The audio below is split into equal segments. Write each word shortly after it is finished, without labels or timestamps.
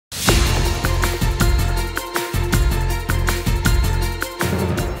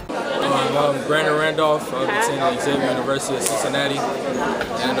Randolph, attending Xavier University of Cincinnati,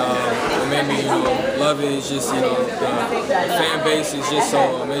 and what made me, love it is just, the fan base is just so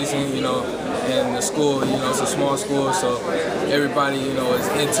amazing, and the school, it's a small school, so everybody, is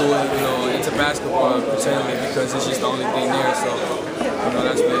into it, into basketball particularly because it's just the only thing there. So,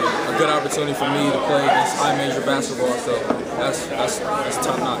 that's been a good opportunity for me to play against high major basketball. So that's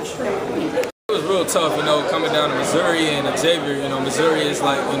top notch. It was real tough, coming down to Missouri and Xavier. Missouri is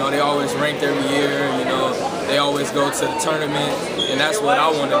like, they always ranked every year. They always go to the tournament, and that's what I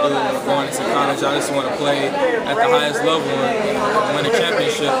want to do going into college. I just want to play at the highest level and win a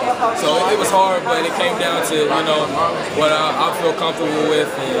championship. So it was hard, but it came down to what I feel comfortable with,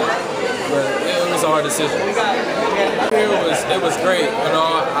 but it was a hard decision. It was great.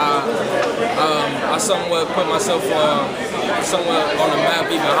 I somewhat put myself somewhat on the map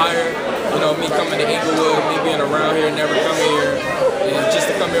even higher. Me coming to Inglewood, me being around here, never coming here, and just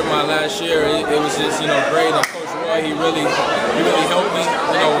to come here my last year, it was just great. And Coach Roy, he really helped me,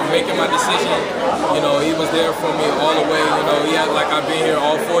 making my decision. He was there for me all the way. He had like I've been here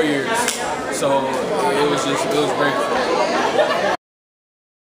all 4 years, so it was great.